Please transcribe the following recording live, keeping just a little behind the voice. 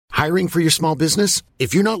Hiring for your small business?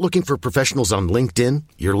 If you're not looking for professionals on LinkedIn,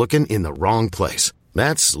 you're looking in the wrong place.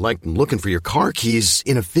 That's like looking for your car keys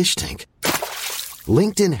in a fish tank.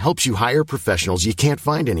 LinkedIn helps you hire professionals you can't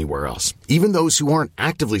find anywhere else, even those who aren't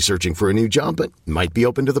actively searching for a new job but might be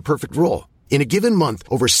open to the perfect role. In a given month,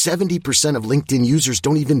 over 70% of LinkedIn users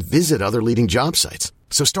don't even visit other leading job sites.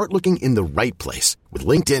 So start looking in the right place. With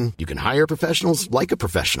LinkedIn, you can hire professionals like a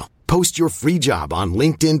professional. Post your free job on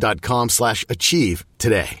linkedin.com/achieve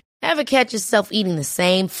today. Ever catch yourself eating the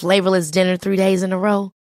same flavorless dinner 3 days in a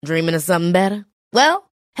row? Dreaming of something better?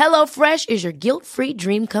 Well, HelloFresh is your guilt-free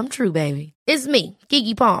dream come true, baby. It's me,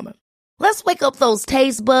 Keke Palmer. Let's wake up those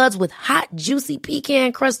taste buds with hot, juicy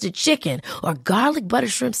pecan-crusted chicken or garlic butter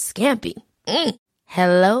shrimp scampi.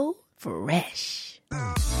 Hello Fresh.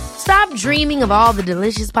 Stop dreaming of all the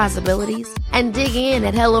delicious possibilities and dig in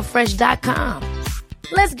at HelloFresh.com.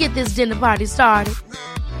 Let's get this dinner party started.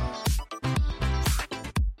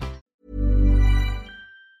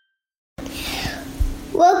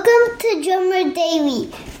 Welcome to Drummer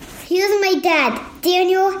Daily. Here's my dad,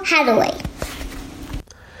 Daniel Hadaway.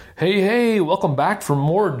 Hey, welcome back for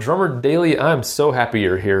more Drummer Daily. I'm so happy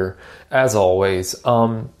you're here, as always.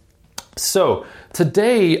 So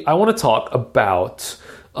today I want to talk about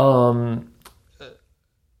a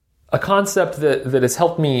concept that has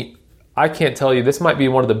helped me. I can't tell you, this might be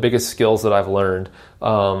one of the biggest skills that I've learned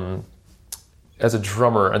as a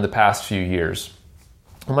drummer in the past few years.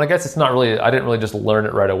 I guess it's not really, I didn't really just learn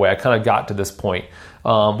it right away. I kind of got to this point.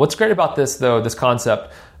 What's great about this, though, this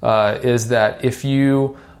concept, is that if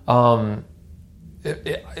you can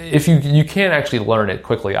actually learn it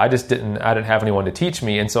quickly. I didn't have anyone to teach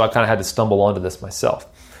me, and so I kind of had to stumble onto this myself.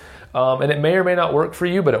 And it may or may not work for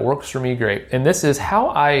you, but it works for me great. And this is how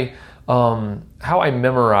I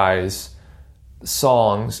memorize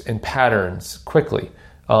songs and patterns quickly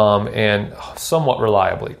and somewhat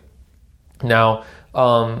reliably. Now,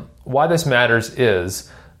 why this matters is,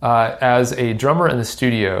 as a drummer in the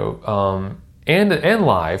studio and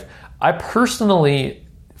live, I personally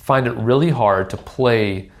find it really hard to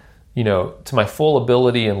play, to my full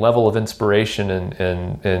ability and level of inspiration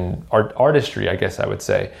and artistry, I guess I would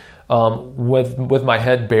say, with my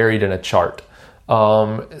head buried in a chart.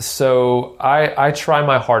 So I try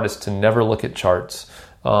my hardest to never look at charts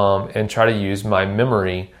and try to use my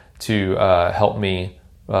memory to help me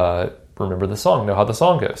remember the song, know how the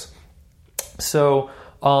song goes. So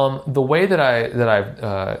the way that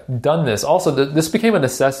I've done this, also this became a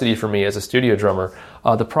necessity for me as a studio drummer.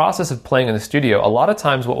 The process of playing in the studio, a lot of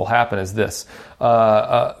times what will happen is this.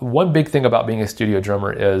 One big thing about being a studio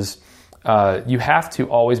drummer is you have to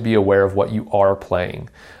always be aware of what you are playing.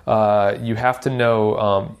 You have to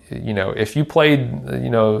know, if you played,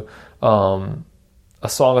 a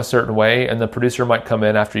song a certain way, and the producer might come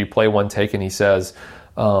in after you play one take and he says,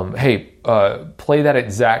 hey, play that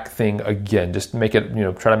exact thing again. Just make it,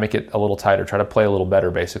 try to make it a little tighter. Try to play a little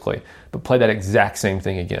better, basically. But play that exact same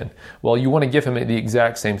thing again. Well, you want to give him the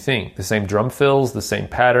exact same thing. The same drum fills, the same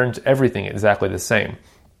patterns, everything exactly the same.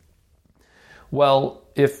 Well,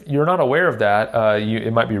 if you're not aware of that,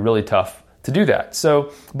 it might be really tough to do that.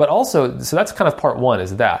 So that's kind of part one,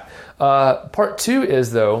 is that. Part two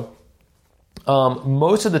is, though,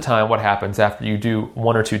 most of the time what happens after you do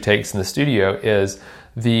one or two takes in the studio is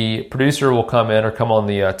the producer will come in or come on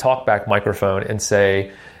the talkback microphone and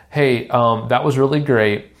say, hey, that was really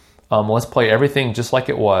great. Let's play everything just like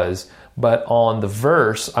it was. But on the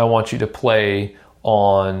verse, I want you to play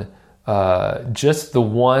on just the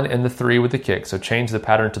 1 and the 3 with the kick. So change the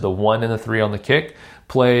pattern to the 1 and the 3 on the kick.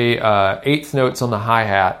 Play eighth notes on the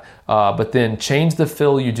hi-hat, but then change the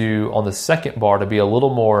fill you do on the second bar to be a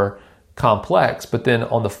little more complex, but then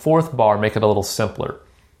on the fourth bar, make it a little simpler.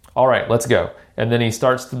 All right, let's go. And then he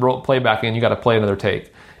starts the playback, and you got to play another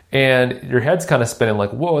take. And your head's kind of spinning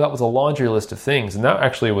like, whoa, that was a laundry list of things. And that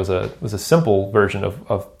actually was a simple version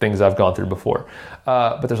of things I've gone through before.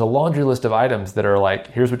 But there's a laundry list of items that are like,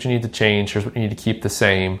 here's what you need to change, here's what you need to keep the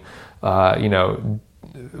same,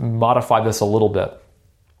 modify this a little bit.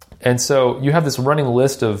 And so you have this running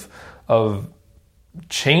list of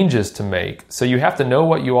changes to make. So you have to know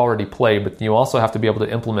what you already play, but you also have to be able to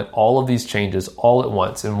implement all of these changes all at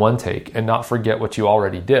once in one take and not forget what you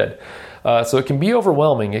already did. So it can be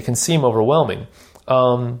overwhelming. It can seem overwhelming.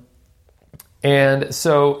 And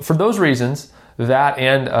so for those reasons, that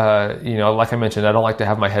and, like I mentioned, I don't like to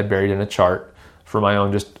have my head buried in a chart for my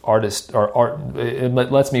own just artist or art. It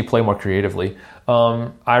lets me play more creatively.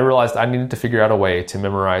 I realized I needed to figure out a way to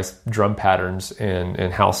memorize drum patterns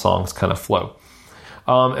and how songs kind of flow.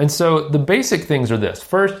 And so the basic things are this.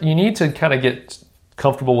 First, you need to kind of get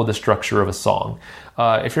comfortable with the structure of a song.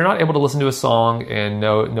 If you're not able to listen to a song and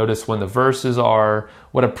notice when the verses are,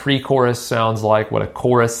 what a pre-chorus sounds like, what a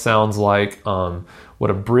chorus sounds like, what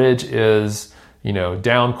a bridge is,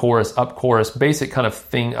 down chorus, up chorus, basic kind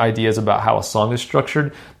of ideas about how a song is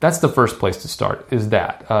structured, that's the first place to start, is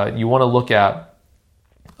that. You want to look at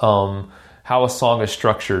how a song is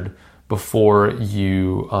structured before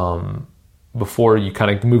you kind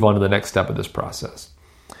of move on to the next step of this process.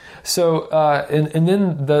 So, and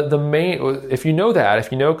then the main, if you know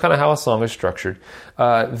kind of how a song is structured,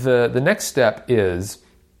 the next step is,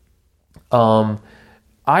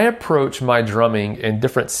 I approach my drumming in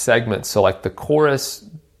different segments. So like the chorus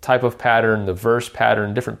type of pattern, the verse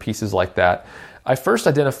pattern, different pieces like that. I first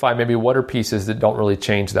identify maybe what are pieces that don't really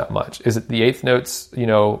change that much. Is it the eighth notes,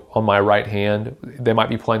 on my right hand? They might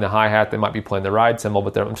be playing the hi-hat, they might be playing the ride cymbal,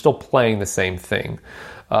 but I'm still playing the same thing.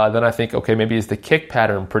 Then I think, okay, maybe is the kick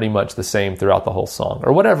pattern pretty much the same throughout the whole song?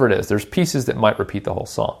 Or whatever it is, there's pieces that might repeat the whole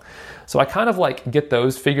song. So I kind of like get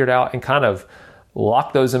those figured out and kind of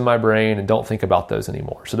lock those in my brain and don't think about those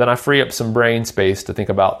anymore. So then I free up some brain space to think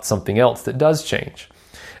about something else that does change.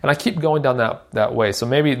 And I keep going down that way. So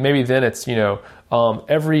maybe then it's,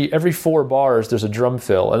 every 4 bars there's a drum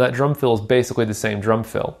fill, and that drum fill is basically the same drum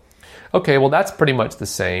fill. Okay, well that's pretty much the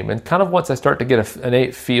same. And kind of once I start to get an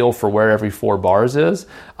innate feel for where every 4 bars is,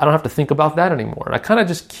 I don't have to think about that anymore. And I kind of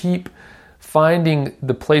just keep finding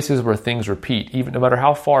the places where things repeat, even no matter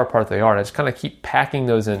how far apart they are. And I just kind of keep packing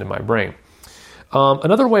those into my brain.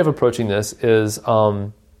 Another way of approaching this is,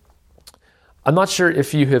 I'm not sure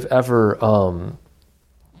if you have ever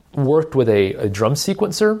worked with a drum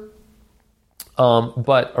sequencer,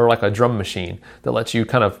 or like a drum machine that lets you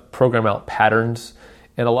kind of program out patterns.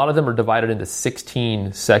 And a lot of them are divided into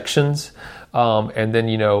 16 sections. And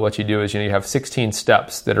then, what you do is, you have 16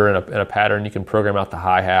 steps that are in a pattern. You can program out the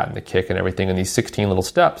hi-hat and the kick and everything in these 16 little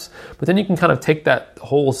steps. But then you can kind of take that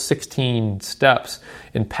whole 16 steps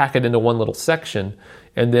and pack it into one little section,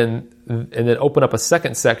 and then open up a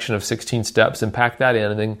second section of 16 steps and pack that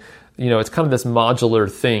in. And then, it's kind of this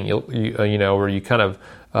modular thing, where you kind of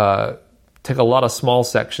take a lot of small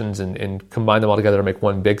sections and combine them all together to make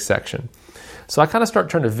one big section. So I kind of start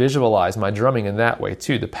trying to visualize my drumming in that way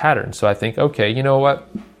too, the pattern. So I think, okay, you know what?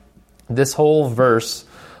 This whole verse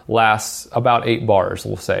lasts about 8 bars,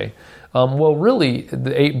 we'll say. Well, really,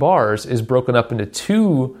 the 8 bars is broken up into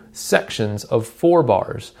 2 sections of 4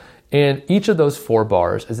 bars. And each of those 4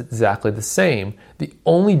 bars is exactly the same. The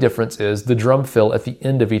only difference is the drum fill at the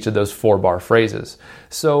end of each of those 4-bar phrases.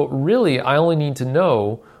 So really, I only need to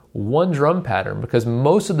know one drum pattern, because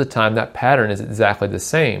most of the time that pattern is exactly the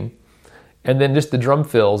same. And then just the drum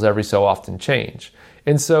fills every so often change.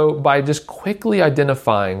 And so by just quickly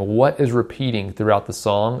identifying what is repeating throughout the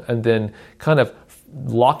song, and then kind of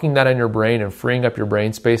locking that in your brain and freeing up your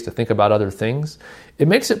brain space to think about other things, it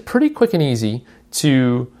makes it pretty quick and easy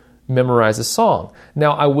to memorize a song.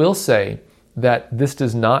 Now, I will say that this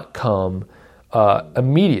does not come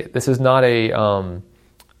immediate. This is not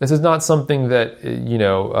something that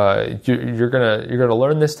you're gonna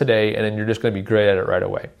learn this today and then you're just gonna be great at it right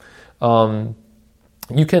away.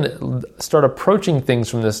 You can start approaching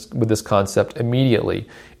things with this concept immediately,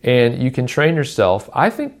 and you can train yourself, I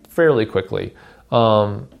think, fairly quickly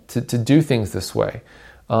to do things this way.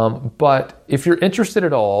 But if you're interested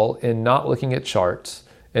at all in not looking at charts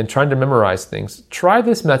and trying to memorize things, try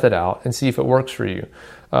this method out and see if it works for you.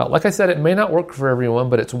 Like I said, it may not work for everyone,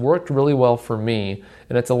 but it's worked really well for me,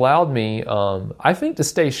 and it's allowed me, I think, to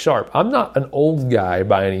stay sharp. I'm not an old guy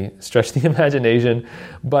by any stretch of the imagination,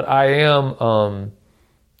 but I am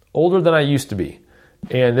older than I used to be,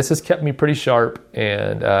 and this has kept me pretty sharp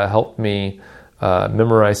and helped me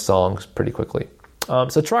memorize songs pretty quickly.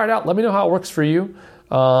 So try it out. Let me know how it works for you,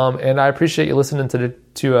 and I appreciate you listening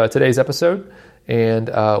to today's episode, and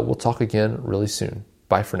we'll talk again really soon.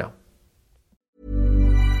 Bye for now.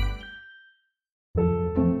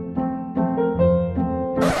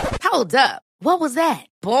 Hold up. What was that?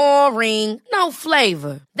 Boring. No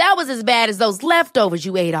flavor. That was as bad as those leftovers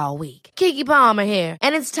you ate all week. Keke Palmer here.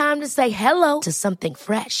 And it's time to say hello to something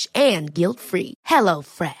fresh and guilt-free. Hello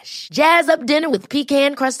Fresh. Jazz up dinner with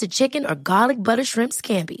pecan-crusted chicken or garlic butter shrimp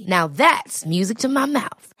scampi. Now that's music to my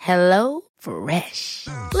mouth. Hello Fresh.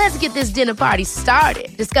 Let's get this dinner party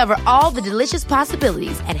started. Discover all the delicious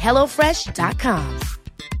possibilities at HelloFresh.com.